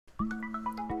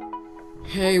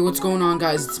Hey, what's going on,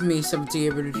 guys? It's me,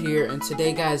 78 here, and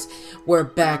today, guys, we're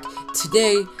back.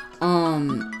 Today,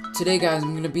 guys,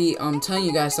 I'm gonna be telling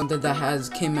you guys something that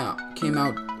came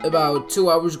out about 2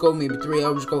 hours ago, maybe 3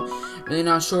 hours ago. Really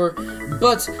not sure,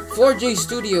 but 4J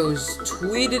Studios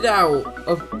tweeted out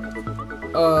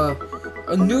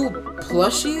a new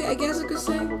plushie, I guess I could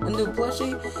say, a new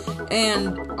plushie.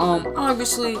 And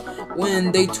obviously,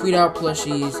 when they tweet out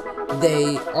plushies,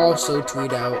 they also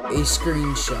tweet out a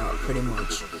screenshot, pretty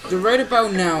much. So right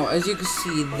about now, as you can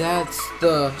see, that's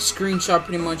the screenshot,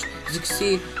 pretty much. As you can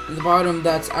see at the bottom,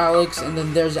 that's Alex, and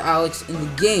then there's Alex in the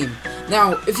game.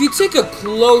 Now, if you take a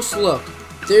close look,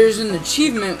 there's an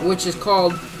achievement which is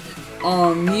called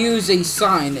use a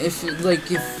sign. If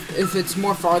it's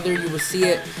more farther, you will see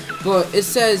it, but it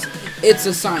says it's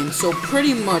a sign. So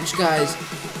pretty much, guys,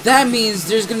 that means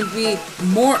there's gonna be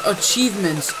more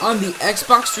achievements on the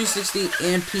Xbox 360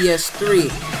 and PS3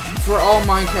 for all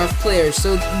Minecraft players.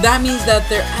 So that means that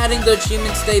they're adding the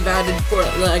achievements they've added for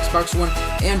the Xbox One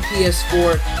and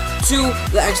PS4 to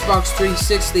the Xbox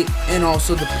 360 and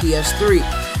also the PS3.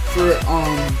 For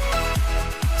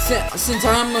since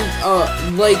I'm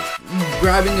like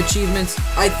grabbing achievements,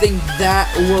 I think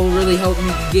that will really help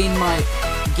me gain my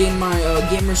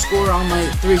gamer score on my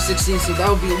 360, so that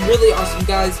would be really awesome,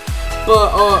 guys.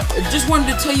 But just wanted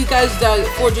to tell you guys that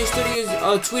 4J Studios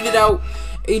tweeted out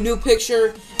a new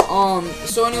picture.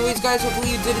 So anyways, guys,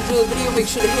 hopefully you did enjoy the video. Make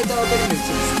sure to hit that like button, make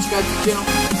sure to subscribe to the channel.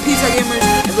 Peace out, gamers,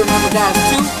 and remember that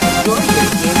to enjoy the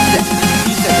game.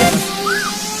 Peace out, gamers.